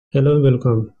Hello and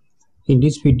welcome. In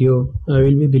this video, I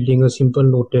will be building a simple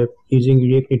Node app using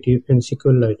React Native and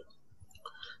SQLite.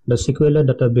 The SQLite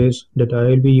database that I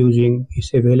will be using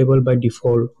is available by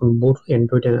default on both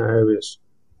Android and iOS.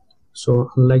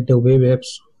 So unlike the web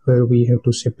apps where we have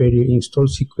to separately install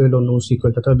SQL or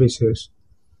NoSQL databases,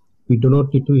 we do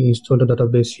not need to install the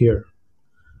database here.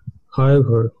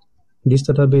 However, this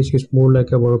database is more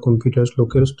like our computer's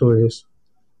local storage,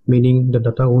 meaning the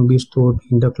data won't be stored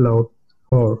in the cloud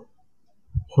or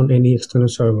on any external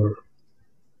server.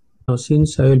 Now,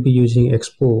 since I will be using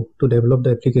Expo to develop the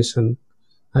application,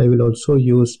 I will also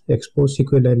use Expo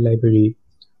SQLite library,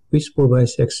 which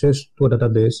provides access to a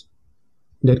database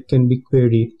that can be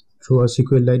queried through a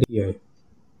SQLite API.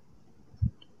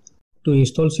 To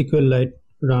install SQLite,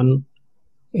 run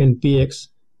npx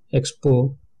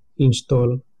expo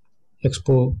install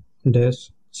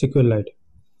expo-SQLite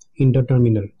in the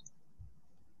terminal.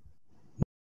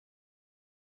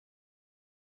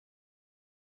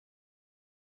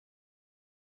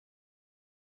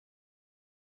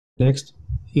 Next,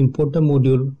 import the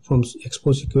module from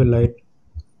Expo SQLite.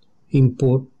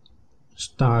 Import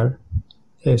star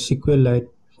as SQLite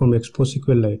from Expo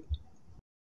SQLite.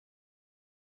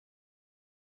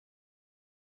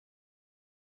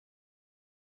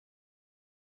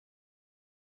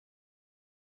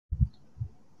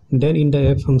 Then in the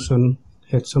app function,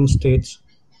 add some states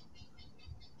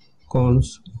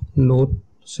cons node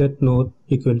set node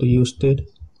equal to use state.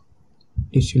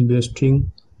 This will be a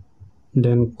string.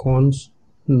 Then cons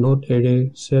node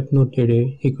array set node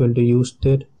array equal to use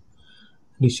state.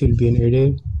 This will be an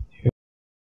array.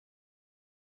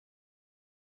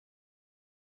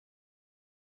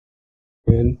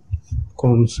 And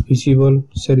cons visible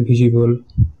set visible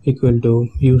equal to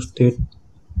use state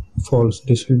false.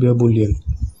 This will be a boolean.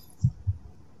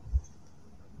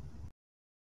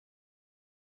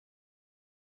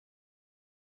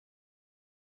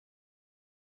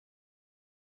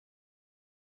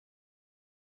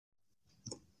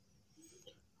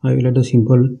 I will add a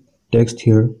simple text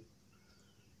here.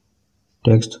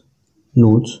 Text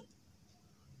nodes.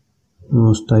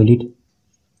 Style it.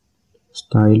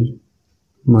 Style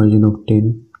margin of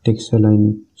 10. Text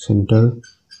align center.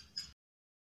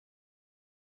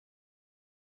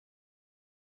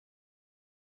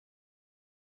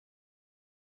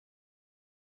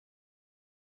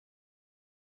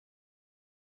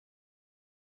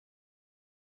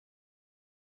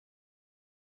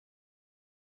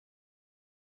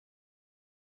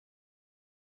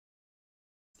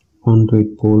 Onto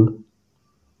it bold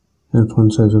and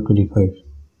font size of 25.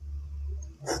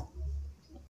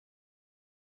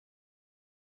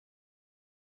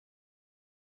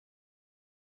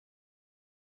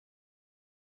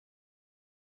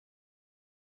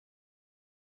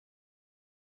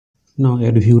 Now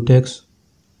add view text,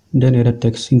 then add a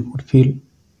text input field.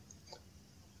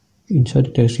 Inside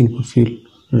the text input field,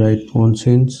 write font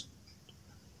size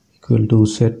equal to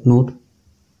set node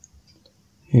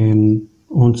and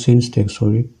on since text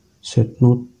set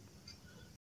node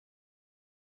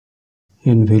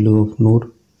and value of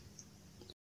node.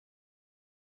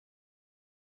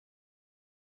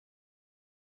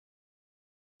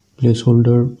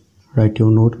 Placeholder, write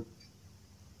your node.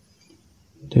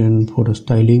 Then for the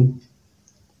styling,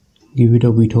 give it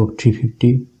a width of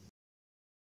 350,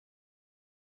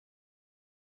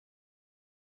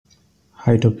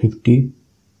 height of 50,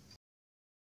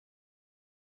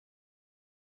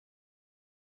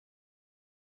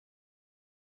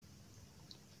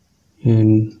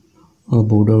 and a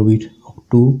border width of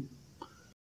 2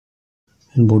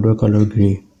 and border color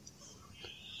gray.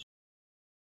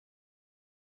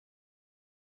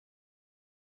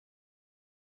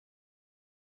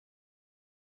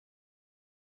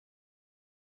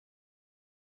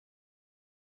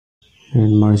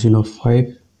 And margin of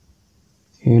 5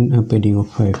 and a padding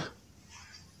of 5.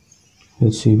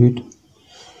 Let's save it.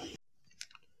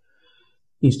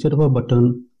 Instead of a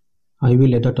button, I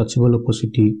will add a touchable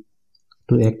opacity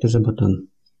to act as a button.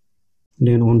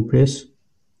 Then on press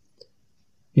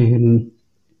and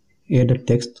add a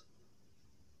text.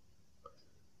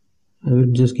 I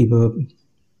will just give a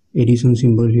addition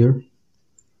symbol here.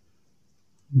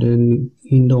 Then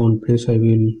in the on press I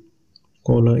will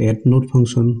call a add node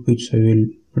function, which I will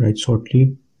write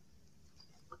shortly.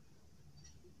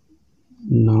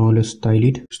 Now let's style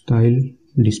it. Style,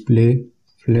 display,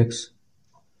 flex,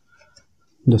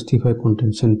 justify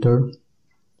content center,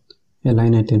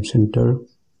 align item center,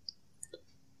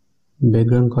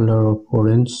 background color of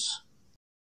orange,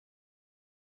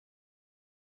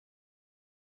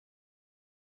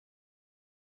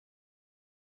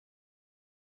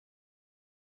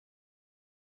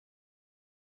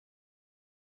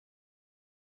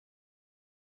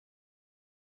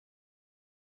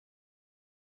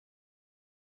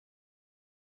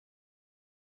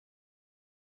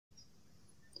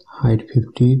 height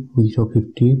 50, width of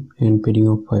 50, and padding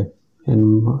of 5,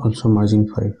 and also margin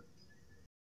 5.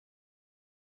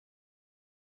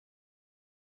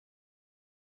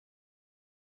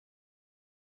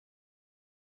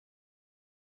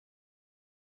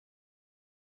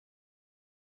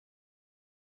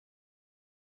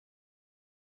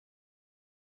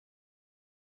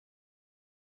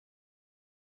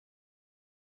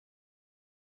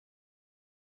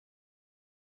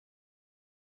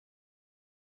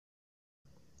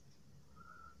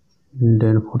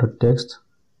 Then for the text,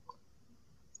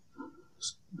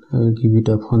 I will give it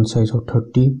a font size of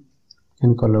 30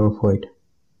 and color of white.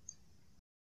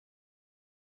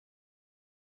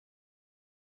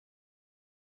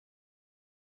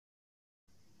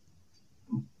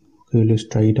 Okay, let's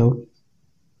try it out.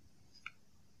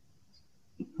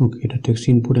 Okay, the text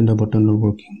input and the button are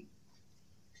working.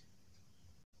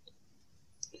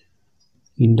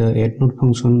 In the add node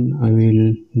function, I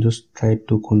will just try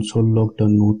to console log the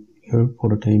node here for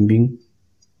the time being.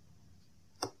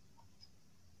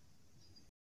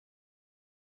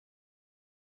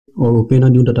 Or open a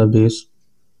new database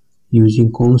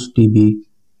using const db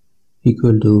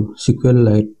equal to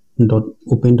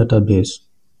SQLite.open database,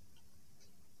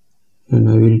 and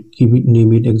I will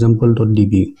name it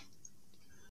example.db.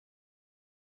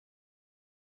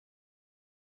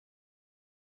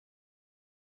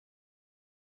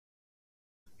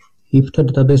 If the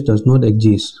database does not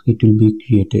exist, it will be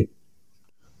created.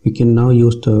 We can now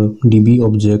use the db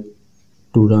object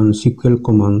to run SQL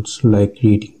commands like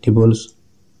creating tables,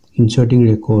 inserting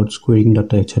records, querying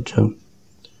data, etc.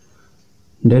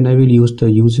 Then I will use the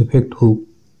useEffect hook,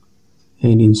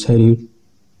 and inside it,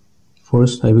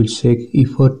 first I will check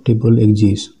if a table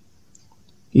exists.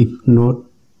 If not,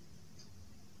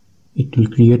 it will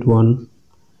create one,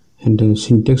 and the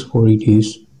syntax for it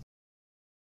is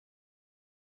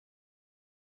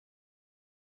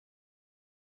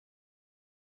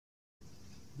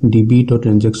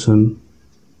db.transaction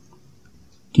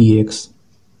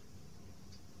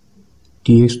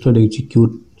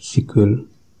tx.execute SQL,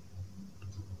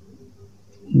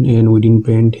 and within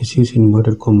parentheses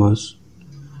inverted commas,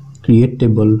 create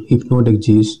table if not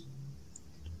exists,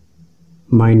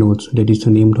 my nodes, that is the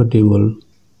name of the table,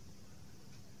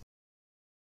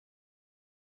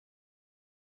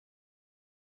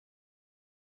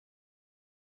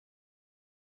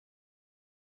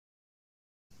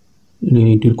 and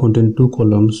it will contain two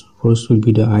columns. First will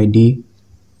be the ID,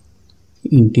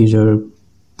 integer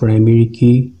primary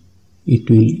key, it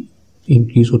will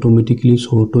increase automatically,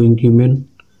 so auto increment,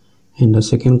 and the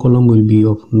second column will be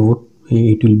of node, and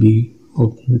it will be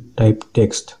of type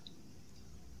text.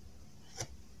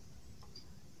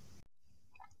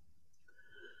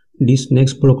 This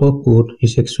next block of code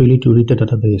is actually to read the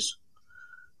database.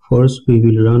 First, we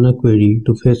will run a query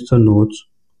to fetch the nodes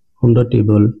from the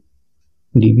table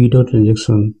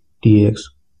db.transaction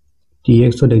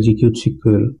tx.execute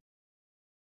SQL.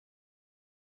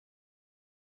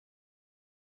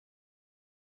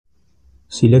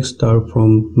 Select star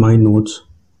from my nodes,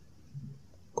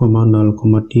 null,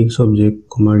 tx object,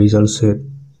 result set.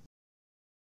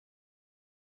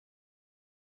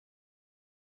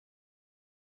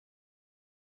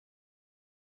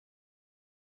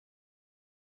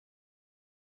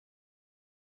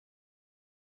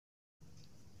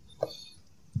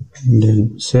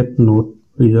 Then set node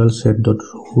result set dot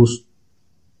rows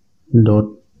dot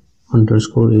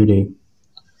underscore array.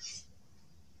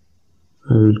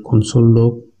 I will console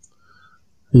log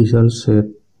result set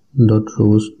dot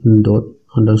rows dot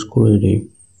underscore array.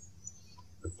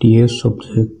 TS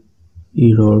subject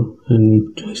error, and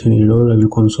if there is an error, I will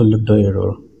console log the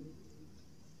error.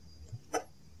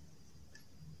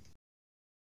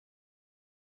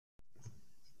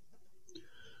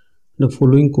 The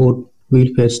following code will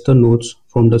fetch the nodes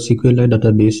from the SQLite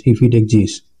database if it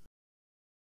exists,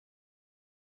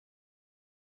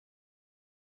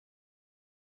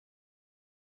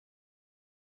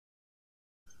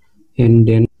 and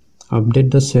then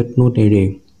update the set node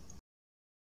array.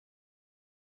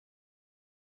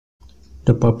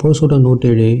 The purpose of the node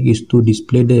array is to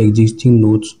display the existing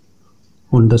nodes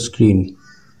on the screen.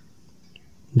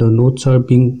 The nodes are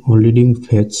being already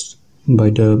fetched by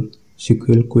the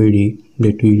SQL query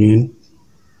that we ran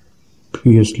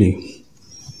previously.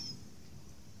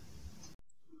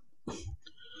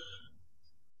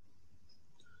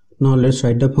 Now let's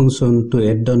write the function to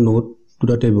add the node to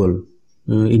the table.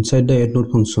 Inside the add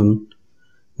node function,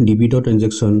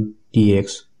 db.transaction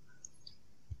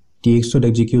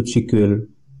tx.execute SQL,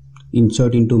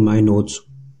 insert into my nodes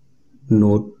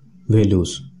node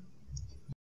values.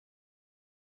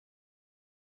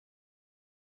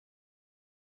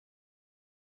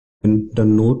 the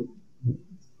node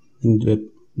that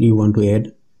you want to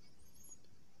add,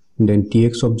 then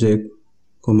tx object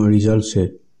comma result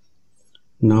set.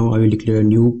 Now I will declare a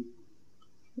new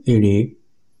array.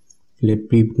 Let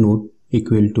prev node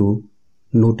equal to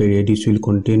node array. This will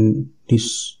contain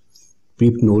this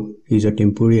prev node is a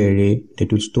temporary array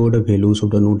that will store the values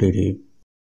of the node array.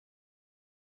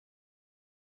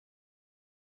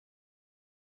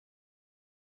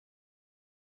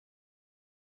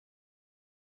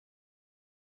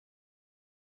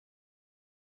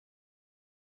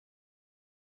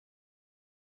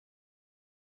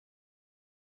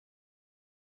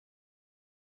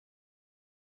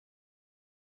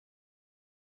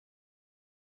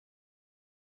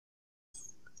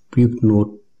 Prev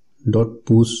node dot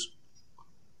push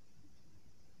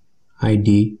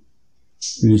id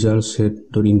result set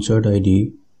dot insert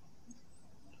id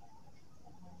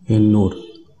and node.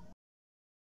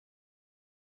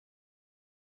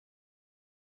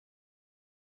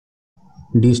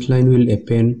 This line will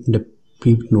append the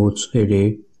prev nodes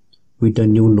array with a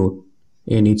new node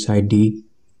and its id.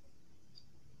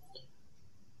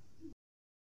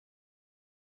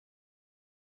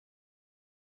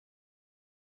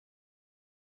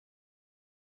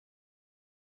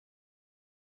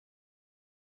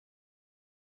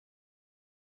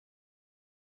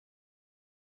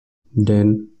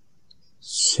 Then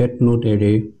set node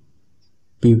array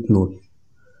prev node.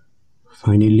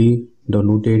 Finally, the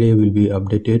node array will be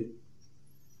updated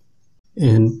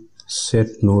and set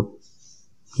node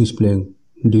is blank.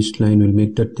 This line will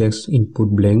make the text input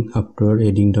blank after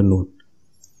adding the node.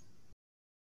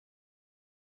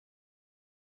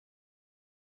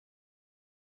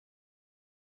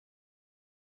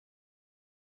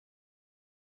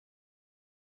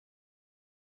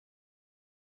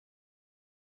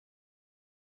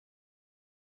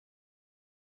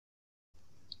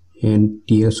 And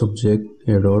ts object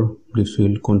error, this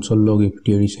will console log if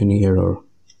there is any error.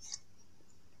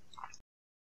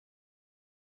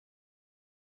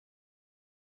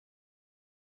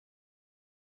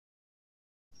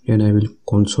 And I will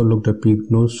console log the prev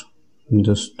nodes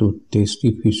just to test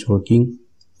if it's working.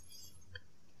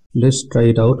 Let's try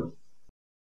it out.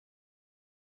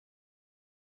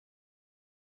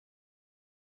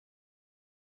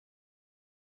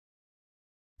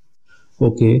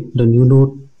 Okay, the new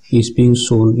node is being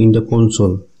shown in the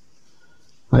console.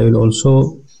 I will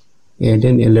also add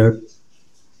an alert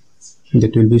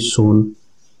that will be shown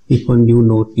if a new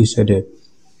node is added.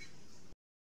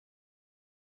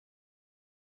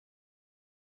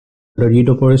 The read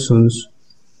operations,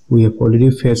 we have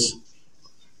already fetched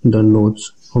the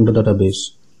nodes from the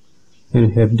database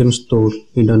and have them stored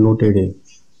in the node array.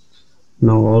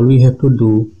 Now all we have to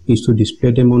do is to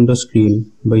display them on the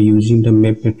screen by using the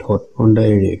map method on the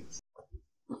array.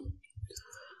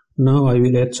 Now I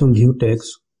will add some view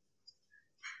text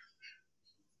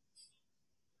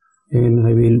and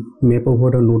I will map over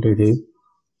the node array.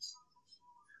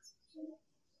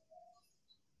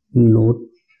 Node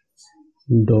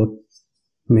dot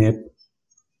map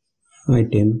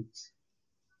item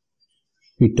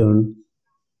return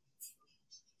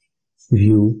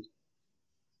view,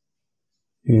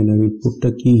 and I will put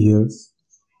the key here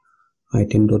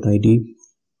item.id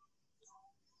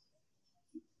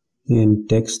and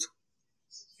text,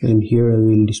 and here I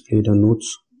will display the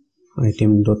nodes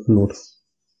item.node.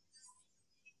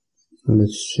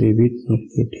 Let's save it.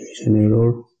 Okay, there is an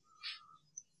error.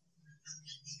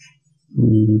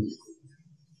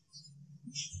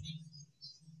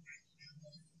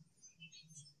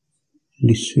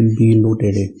 This will be node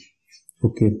array.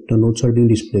 Okay, the nodes are being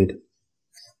displayed.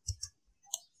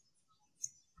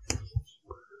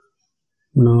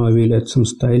 Now I will add some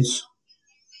styles.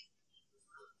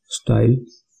 Style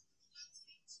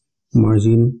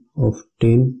margin of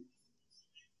 10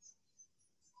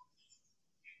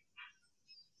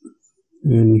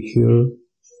 and here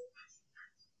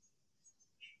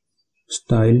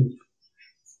style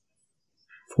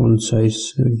font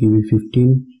size give it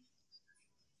 15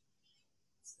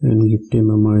 and give them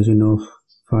a margin of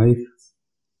 5.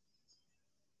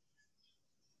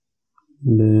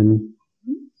 Then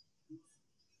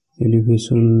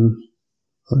elevation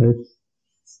 5.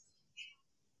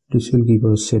 This will give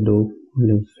us shadow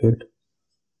effect.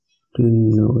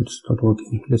 No, it's not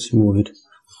working. Let's remove it.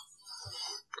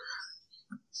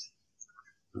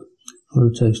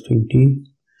 Font size 20.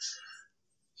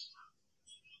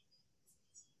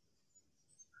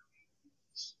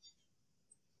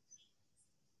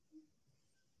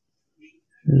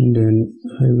 And then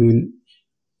I will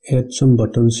add some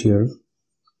buttons here,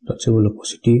 touchable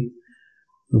opacity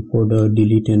for the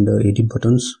delete and the edit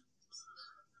buttons.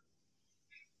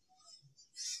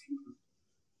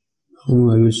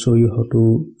 Now I will show you how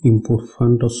to import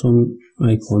font awesome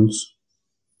icons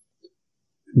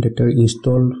that are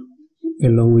installed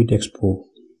along with Expo.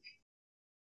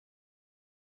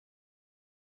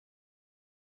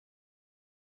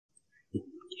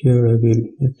 Here I will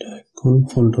add icon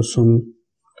font awesome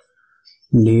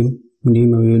name. I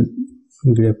will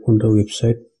grab from the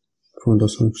website,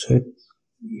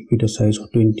 with a size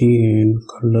of 20 and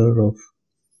color of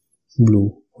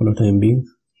blue for the time being.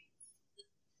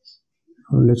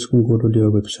 Now let's go to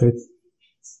their website.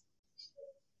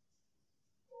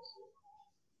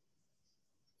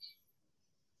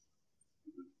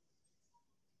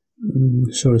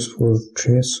 Search for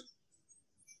trace.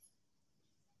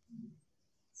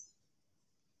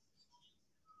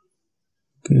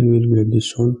 Okay, we'll grab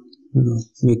this one.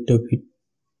 Make the fit.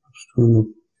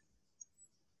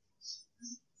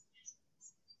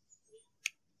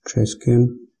 Trace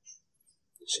scan.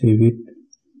 Save it.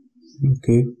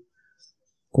 Okay.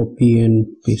 Copy and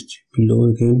paste below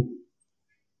again.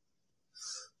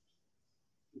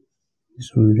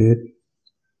 This one red.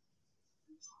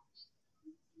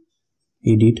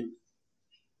 Edit.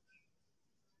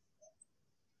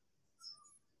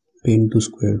 Paint to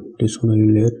square. This one I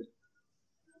will add.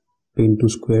 Paint to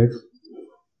square.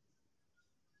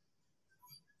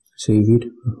 Save it.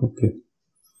 Okay.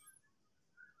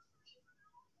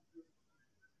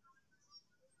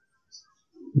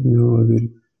 Now I will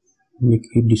make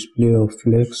a display of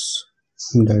flex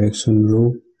direction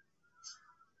row.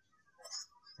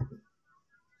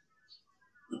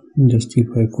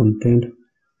 Justify content.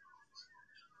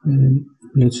 And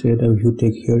let's add a view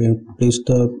tag here and place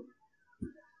the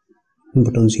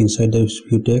buttons inside the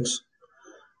view tags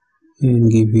and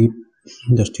give it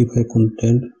justify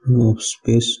content of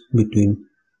space between.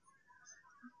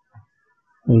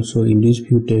 Also in this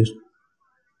view text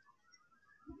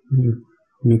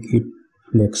make it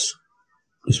flex,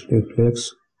 display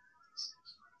flex.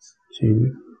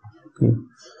 Okay,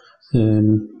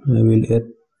 and I will add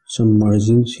some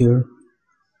margins here.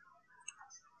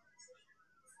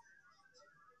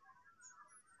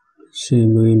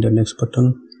 Same way in the next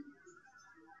button.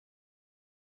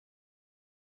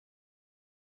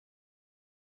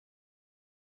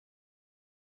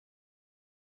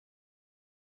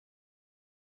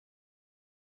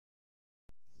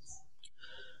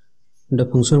 The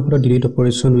function for the delete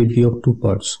operation will be of two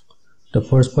parts. The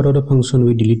first part of the function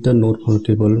will delete the node from the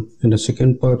table, and the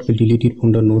second part will delete it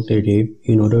from the node array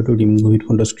in order to remove it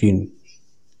from the screen.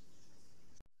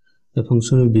 The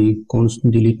function will be const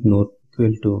delete node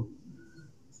equal to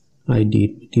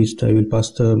id. This I will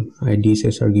pass the IDs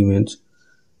as arguments.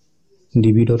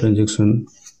 db.transaction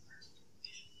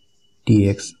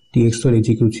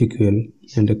tx.execute SQL,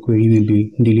 and the query will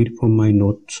be delete from my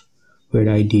nodes where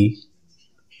id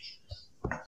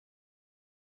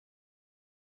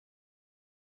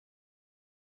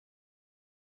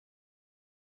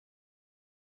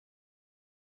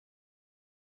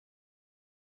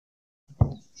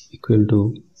equal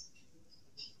to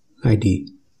id.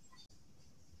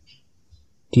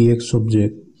 tx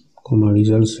object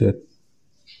result set.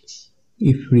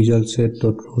 If result set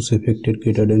dot rows affected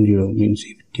greater than 0 means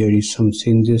if there is some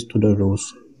changes to the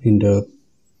rows in the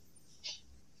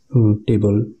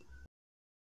table,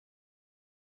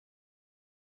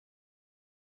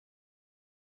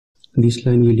 this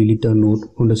line will delete the node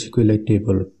on the SQLite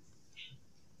table.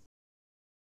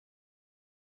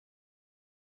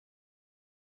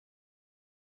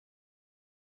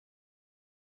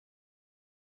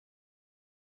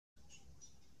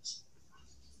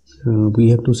 We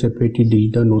have to separately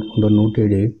delete the node from the node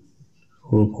array.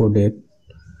 For that,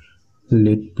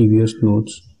 let previous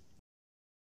nodes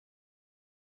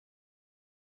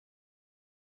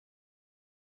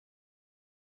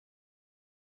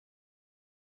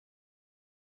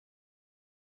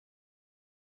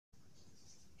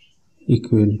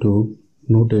equal to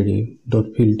node array dot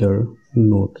filter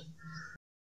node.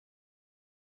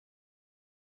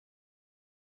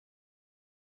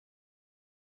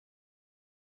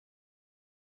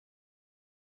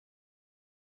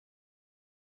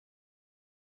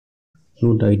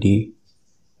 Node id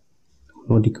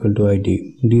not equal to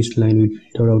id. This line will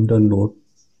filter out the node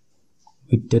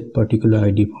with that particular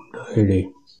id from the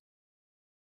array.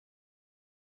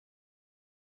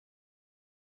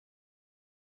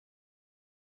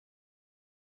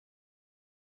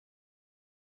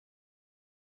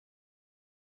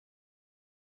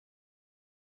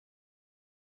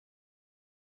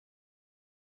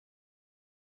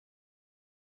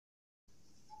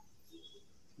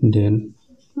 Then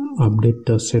update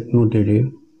the set node array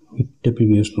with the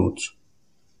previous nodes.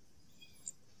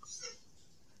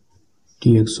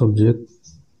 tx object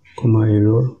comma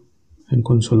error, and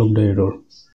console log the error.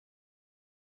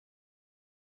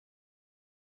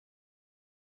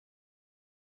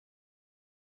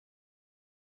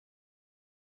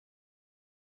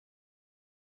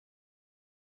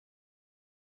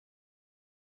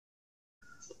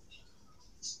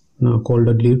 Now call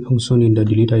the delete function in the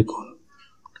delete icon.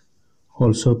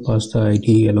 Also pass the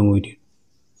ID along with it.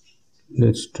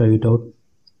 Let's try it out.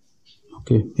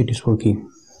 Okay, it is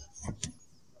working.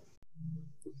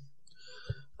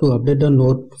 To update the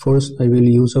node, first I will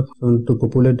use a function to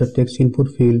populate the text input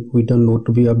field with the node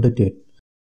to be updated.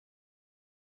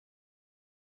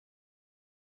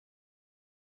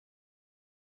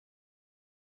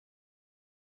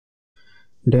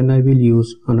 Then I will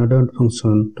use another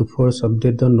function to first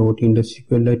update the node in the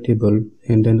SQLite table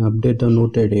and then update the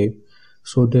node array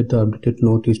so that the updated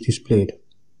node is displayed.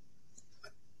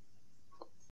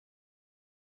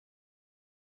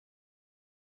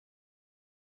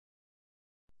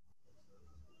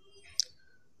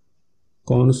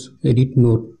 Const edit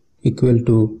node equal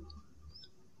to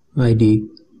ID,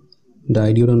 the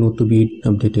ID of the node to be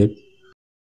updated.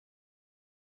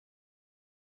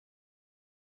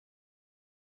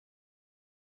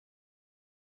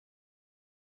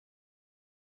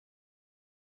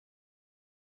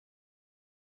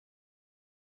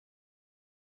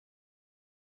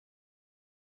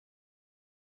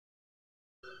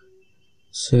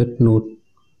 Set node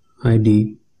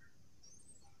ID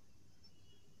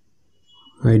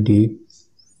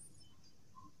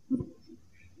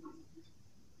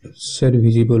set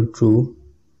visible true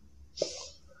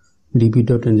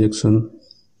db.transaction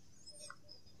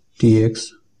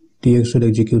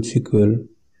tx.execute SQL,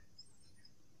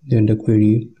 then the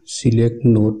query select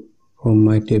node from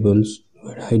my tables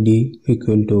where ID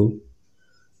equal to,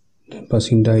 then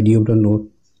passing the ID of the node.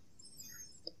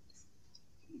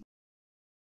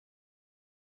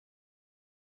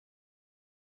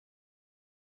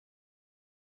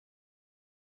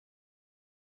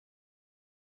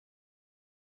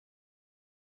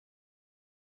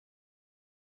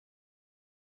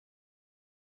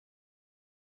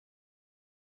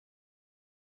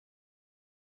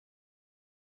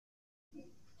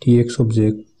 Tx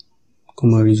object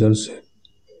comma result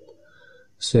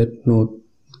set node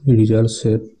result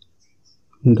set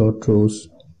dot rows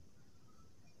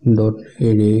dot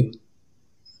array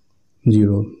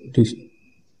 0. This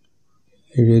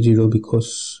array 0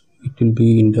 because it will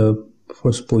be in the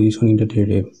first position in that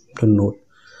array, the node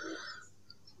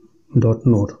dot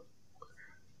node.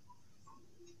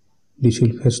 This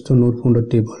will fetch the node from the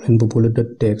table and populate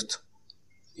the text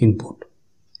input.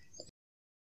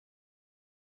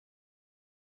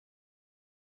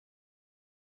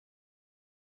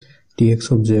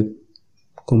 Tx object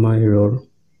comma error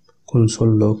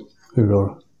console log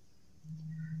error.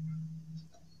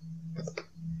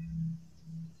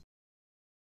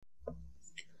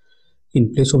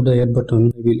 In place of the add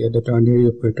button, I will add a ternary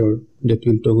operator that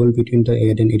will toggle between the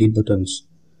add and edit buttons.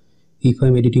 If I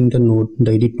am editing the node,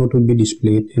 the edit node will be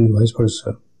displayed and vice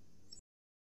versa.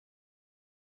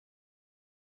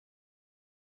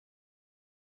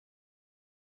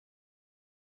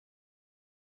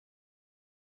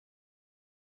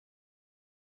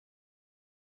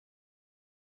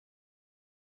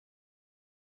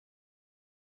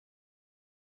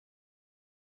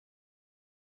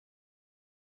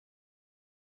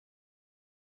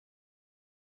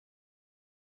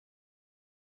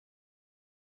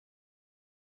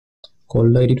 Call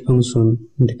the edit function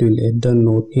that will add the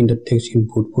node in the text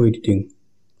input for editing.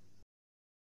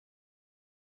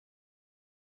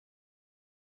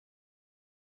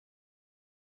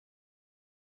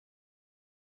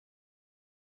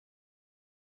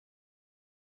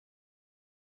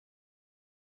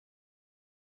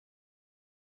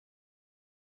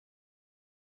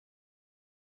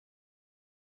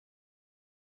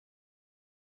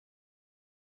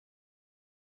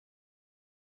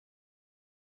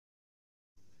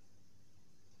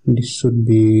 This should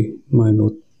be my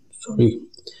node. Sorry.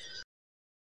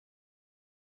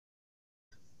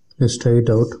 Let's try it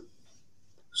out.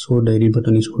 So the edit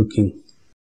button is working.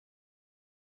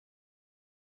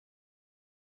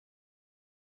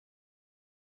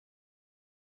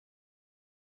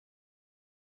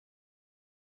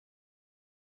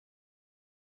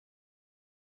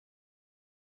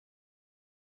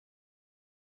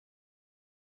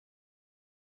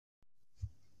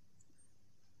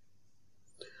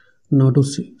 Now to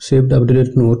save the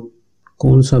updated node,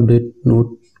 const update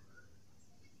node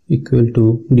equal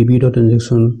to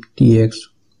db.transaction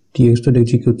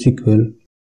tx.execute SQL,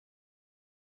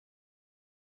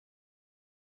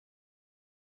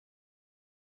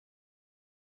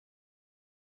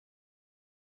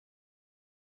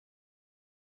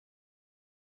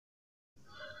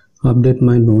 update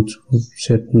my nodes,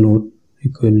 set node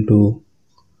equal to,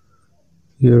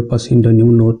 here passing the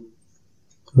new node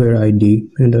where ID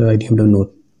and the ID of the node.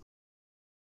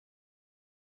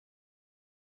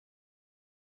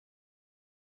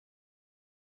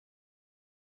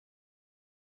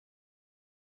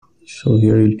 So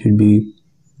here it will be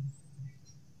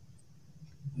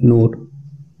node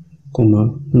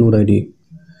comma node ID,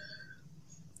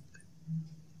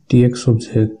 tx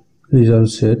object result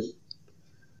set,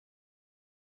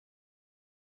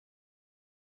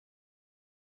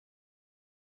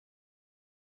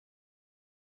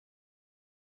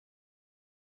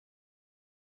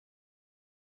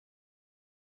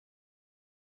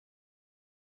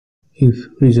 if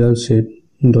result set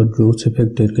dot rows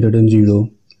affected greater than 0,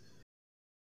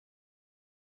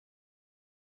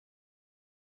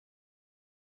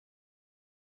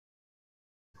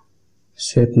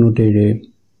 set node array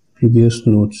previous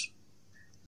nodes,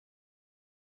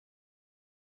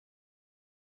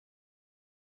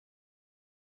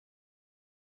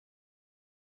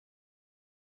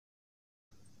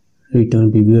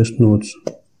 return previous nodes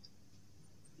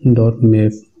dot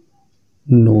map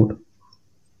node,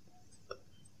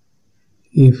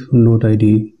 if node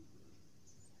ID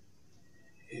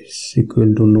is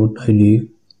equal to node ID,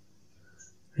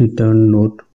 return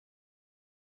node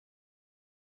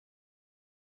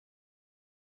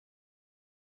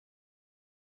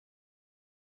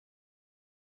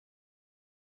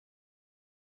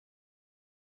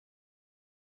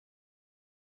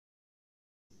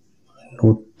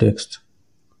node text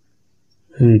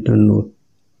and return node.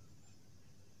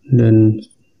 Then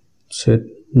set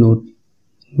node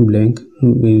blank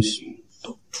means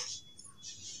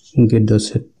get the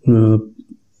set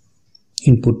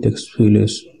input text field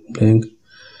as blank,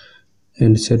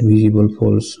 and set visible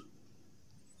false,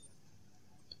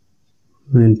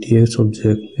 and tx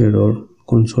object error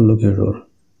console log error.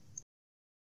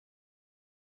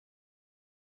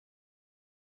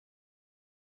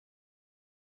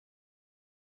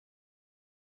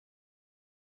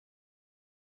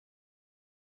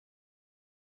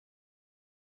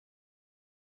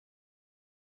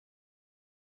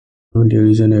 Now there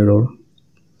is an error.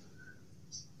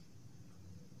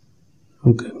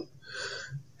 Okay,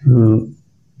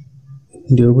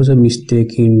 there was a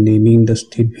mistake in naming the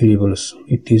state variables.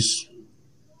 It is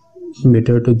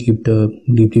better to give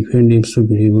different names to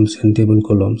variables and table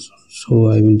columns. So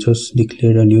I will just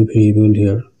declare a new variable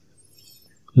here.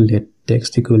 Let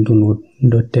text equal to node.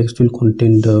 The text will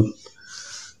contain the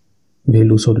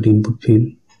values of the input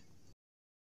field.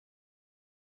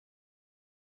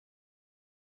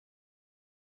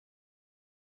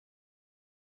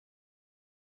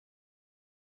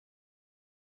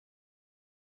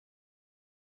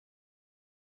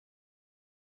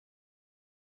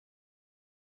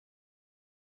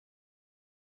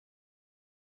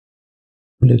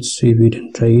 Let's save it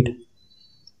and try it.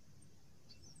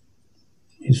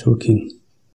 It's working.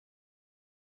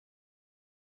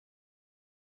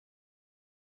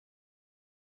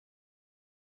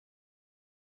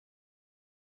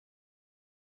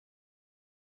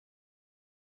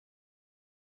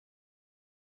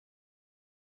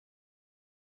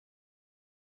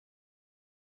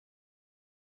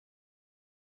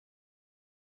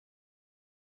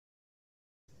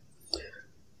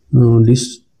 Now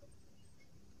this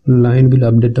line will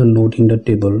update the node in the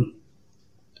table,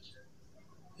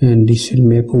 and this will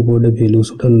map over the values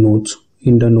of the nodes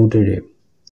in the node array.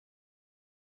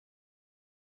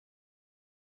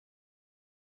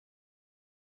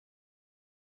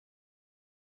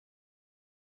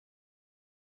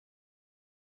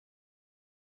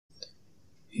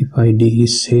 If ID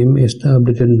is same as the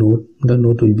updated node, the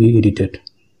node will be edited.